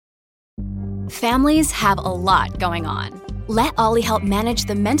Families have a lot going on. Let Ollie help manage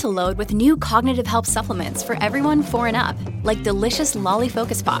the mental load with new cognitive help supplements for everyone 4 and up, like delicious Lolly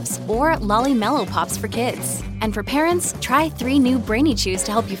Focus Pops or Lolly Mellow Pops for kids. And for parents, try 3 new Brainy Chews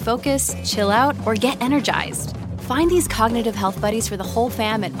to help you focus, chill out, or get energized. Find these cognitive health buddies for the whole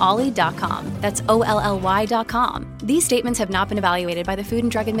fam at ollie.com. That's OLLY.com. These statements have not been evaluated by the Food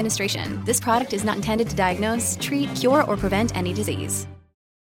and Drug Administration. This product is not intended to diagnose, treat, cure, or prevent any disease.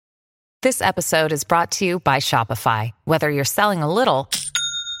 This episode is brought to you by Shopify. Whether you're selling a little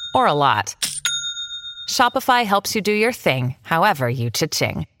or a lot, Shopify helps you do your thing, however you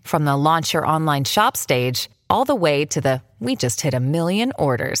cha-ching. From the launch your online shop stage, all the way to the we just hit 1 million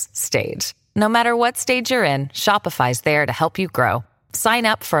orders stage. No matter what stage you're in, Shopify's there to help you grow. Sign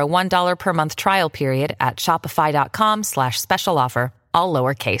up for a $1 per month trial period at shopify.com/special offer, all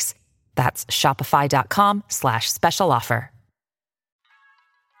lowercase. That's shopify.com/special offer.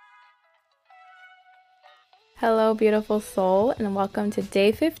 Hello, beautiful soul, and welcome to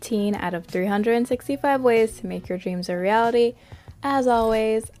day 15 out of 365 ways to make your dreams a reality. As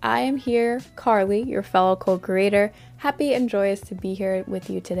always, I am here, Carly, your fellow co-creator, happy and joyous to be here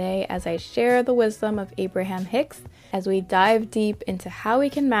with you today as I share the wisdom of Abraham Hicks as we dive deep into how we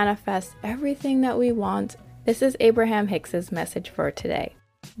can manifest everything that we want. This is Abraham Hicks's message for today.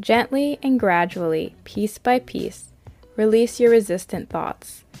 Gently and gradually, piece by piece, release your resistant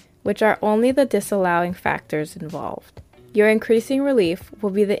thoughts, which are only the disallowing factors involved. Your increasing relief will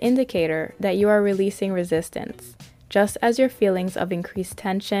be the indicator that you are releasing resistance, just as your feelings of increased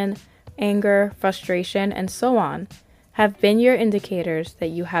tension, anger, frustration, and so on have been your indicators that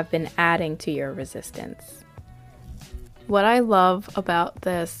you have been adding to your resistance. What I love about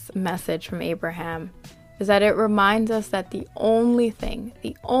this message from Abraham is that it reminds us that the only thing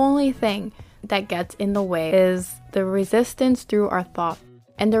that gets in the way is the resistance through our thought.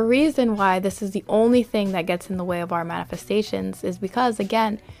 And the reason why this is the only thing that gets in the way of our manifestations is because,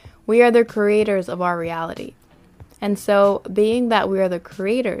 again, we are the creators of our reality. And so, being that we are the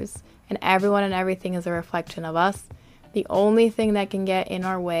creators and everyone and everything is a reflection of us, the only thing that can get in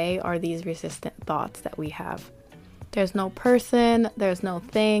our way are these resistant thoughts that we have. There's no person, there's no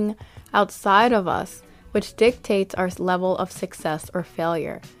thing outside of us which dictates our level of success or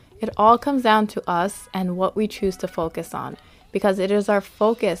failure. It all comes down to us and what we choose to focus on, because it is our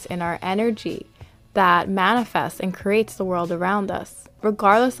focus and our energy that manifests and creates the world around us.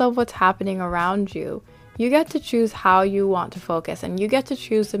 Regardless of what's happening around you, you get to choose how you want to focus, and you get to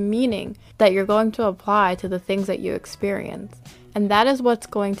choose the meaning that you're going to apply to the things that you experience. And that is what's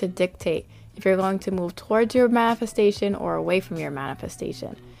going to dictate if you're going to move towards your manifestation or away from your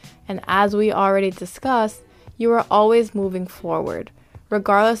manifestation. And as we already discussed, you are always moving forward.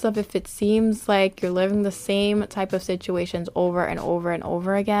 Regardless of if it seems like you're living the same type of situations over and over and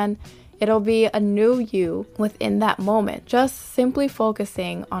over again, it'll be a new you within that moment. Just simply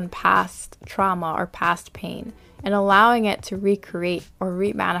focusing on past trauma or past pain and allowing it to recreate or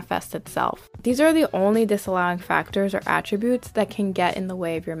remanifest itself. These are the only disallowing factors or attributes that can get in the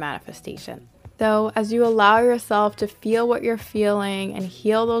way of your manifestation. So as you allow yourself to feel what you're feeling and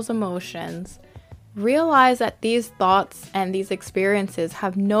heal those emotions, realize that these thoughts and these experiences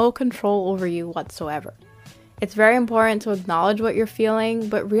have no control over you whatsoever. It's very important to acknowledge what you're feeling,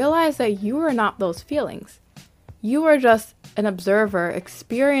 but realize that you are not those feelings. You are just an observer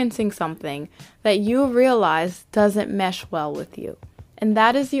experiencing something that you realize doesn't mesh well with you. And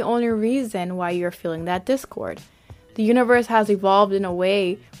that is the only reason why you're feeling that discord. The universe has evolved in a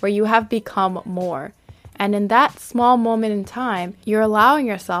way where you have become more. And in that small moment in time, you're allowing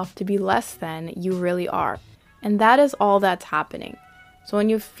yourself to be less than you really are. And that is all that's happening. So when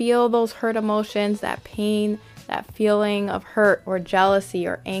you feel those hurt emotions, that pain, that feeling of hurt or jealousy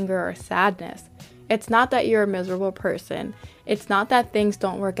or anger or sadness, it's not that you're a miserable person. It's not that things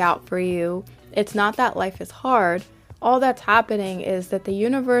don't work out for you. It's not that life is hard. All that's happening is that the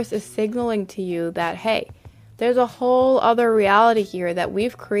universe is signaling to you that, hey, there's a whole other reality here that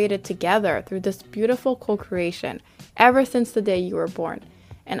we've created together through this beautiful co-creation ever since the day you were born.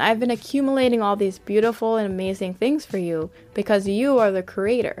 And I've been accumulating all these beautiful and amazing things for you because you are the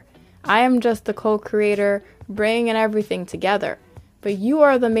creator. I am just the co-creator bringing everything together. But you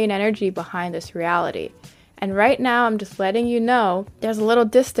are the main energy behind this reality. And right now I'm just letting you know there's a little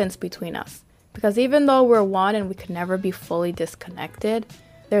distance between us. Because even though we're one and we could never be fully disconnected,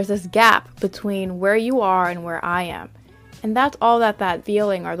 there's this gap between where you are and where I am. And that's all that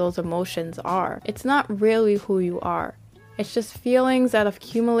feeling or those emotions are. It's not really who you are. It's just feelings that have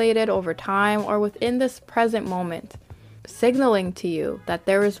accumulated over time or within this present moment, signaling to you that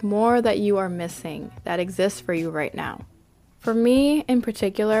there is more that you are missing that exists for you right now. For me in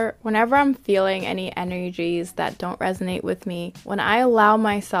particular, whenever I'm feeling any energies that don't resonate with me, when I allow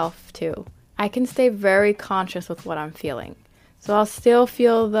myself to, I can stay very conscious with what I'm feeling. So I'll still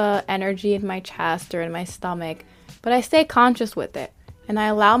feel the energy in my chest or in my stomach, but I stay conscious with it and I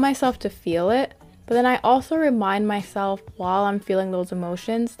allow myself to feel it. But then I also remind myself while I'm feeling those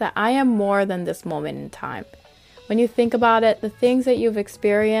emotions that I am more than this moment in time. When you think about it, the things that you've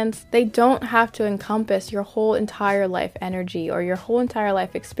experienced, they don't have to encompass your whole entire life energy or your whole entire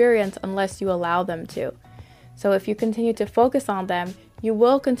life experience unless you allow them to. So if you continue to focus on them, you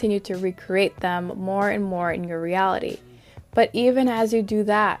will continue to recreate them more and more in your reality. But even as you do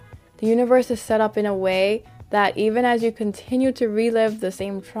that, the universe is set up in a way that even as you continue to relive the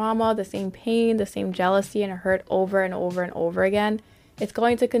same trauma, the same pain, the same jealousy and hurt over and over and over again, it's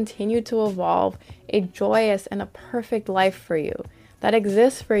going to continue to evolve a joyous and a perfect life for you that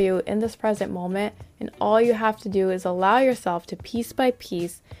exists for you in this present moment. And all you have to do is allow yourself to piece by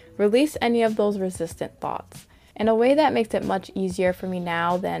piece release any of those resistant thoughts. And a way that makes it much easier for me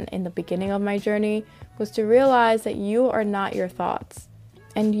now than in the beginning of my journey was to realize that you are not your thoughts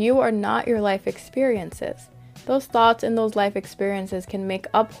and you are not your life experiences. Those thoughts and those life experiences can make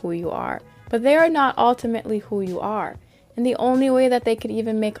up who you are, but they are not ultimately who you are. And the only way that they could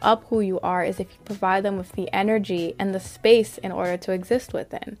even make up who you are is if you provide them with the energy and the space in order to exist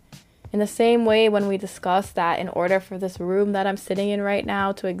within. In the same way, when we discussed that in order for this room that I'm sitting in right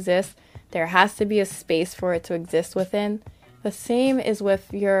now to exist, there has to be a space for it to exist within. The same is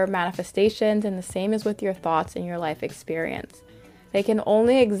with your manifestations and the same is with your thoughts and your life experience. They can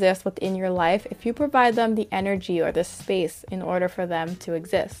only exist within your life if you provide them the energy or the space in order for them to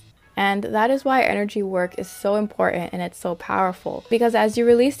exist. And that is why energy work is so important and it's so powerful. Because as you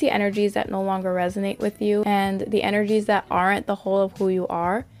release the energies that no longer resonate with you and the energies that aren't the whole of who you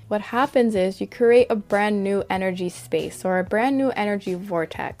are, what happens is you create a brand new energy space or a brand new energy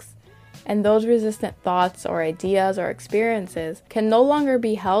vortex. And those resistant thoughts or ideas or experiences can no longer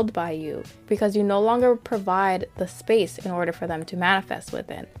be held by you because you no longer provide the space in order for them to manifest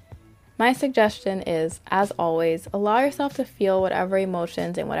within. My suggestion is, as always, allow yourself to feel whatever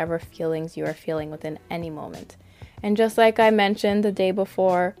emotions and whatever feelings you are feeling within any moment. And just like I mentioned the day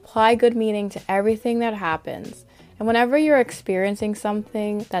before, apply good meaning to everything that happens. And whenever you're experiencing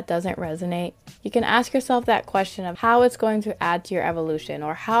something that doesn't resonate, you can ask yourself that question of how it's going to add to your evolution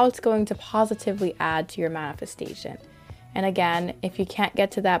or how it's going to positively add to your manifestation. And again, if you can't get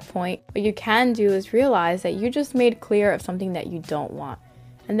to that point, what you can do is realize that you just made clear of something that you don't want.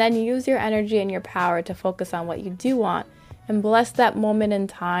 And then use your energy and your power to focus on what you do want and bless that moment in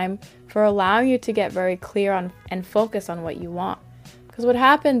time for allowing you to get very clear on and focus on what you want. Because what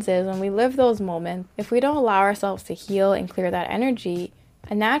happens is when we live those moments, if we don't allow ourselves to heal and clear that energy,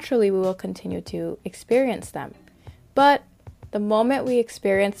 naturally we will continue to experience them. But the moment we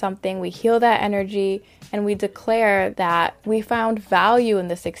experience something, we heal that energy and we declare that we found value in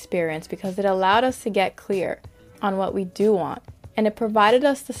this experience because it allowed us to get clear on what we do want. And it provided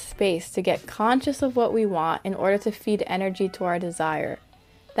us the space to get conscious of what we want in order to feed energy to our desire.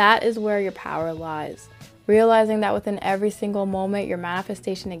 That is where your power lies. Realizing that within every single moment, your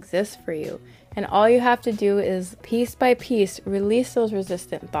manifestation exists for you. And all you have to do is piece by piece release those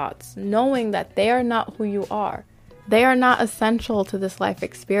resistant thoughts, knowing that they are not who you are. They are not essential to this life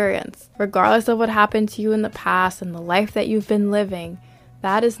experience. Regardless of what happened to you in the past and the life that you've been living,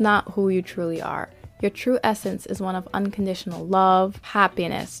 that is not who you truly are. Your true essence is one of unconditional love,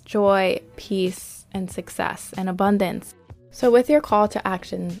 happiness, joy, peace, and success, and abundance. So with your call to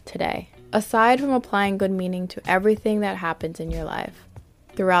action today, aside from applying good meaning to everything that happens in your life,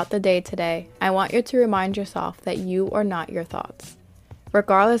 throughout the day today, I want you to remind yourself that you are not your thoughts.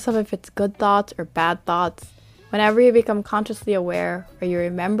 Regardless of if it's good thoughts or bad thoughts, whenever you become consciously aware or you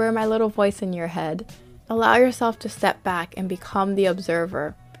remember my little voice in your head, allow yourself to step back and become the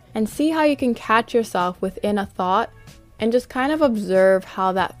observer. And see how you can catch yourself within a thought and just kind of observe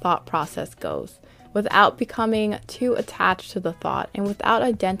how that thought process goes without becoming too attached to the thought and without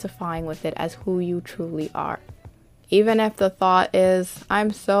identifying with it as who you truly are. Even if the thought is,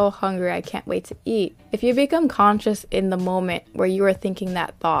 I'm so hungry, I can't wait to eat. If you become conscious in the moment where you are thinking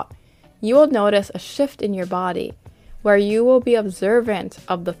that thought, you will notice a shift in your body where you will be observant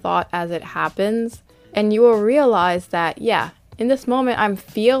of the thought as it happens and you will realize that, in this moment, I'm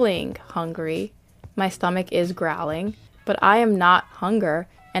feeling hungry. My stomach is growling, but I am not hunger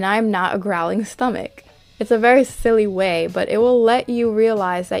and I am not a growling stomach. It's a very silly way, but it will let you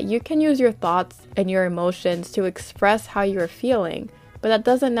realize that you can use your thoughts and your emotions to express how you're feeling, but that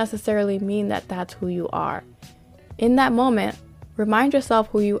doesn't necessarily mean that that's who you are. In that moment, remind yourself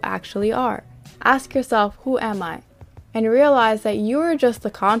who you actually are. Ask yourself, who am I? and realize that you are just the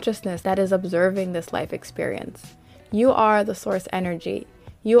consciousness that is observing this life experience. You are the source energy.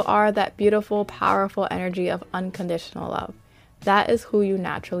 You are that beautiful, powerful energy of unconditional love. That is who you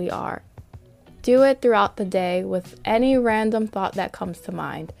naturally are. Do it throughout the day with any random thought that comes to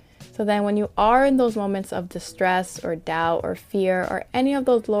mind. So then when you are in those moments of distress or doubt or fear or any of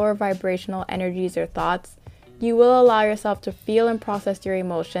those lower vibrational energies or thoughts, you will allow yourself to feel and process your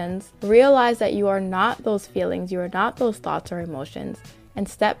emotions, realize that you are not those feelings, you are not those thoughts or emotions, and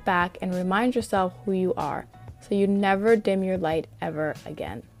step back and remind yourself who you are, so you never dim your light ever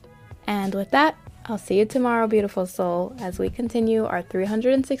again. And with that, I'll see you tomorrow, beautiful soul, as we continue our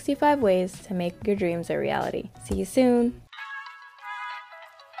 365 ways to make your dreams a reality. See you soon.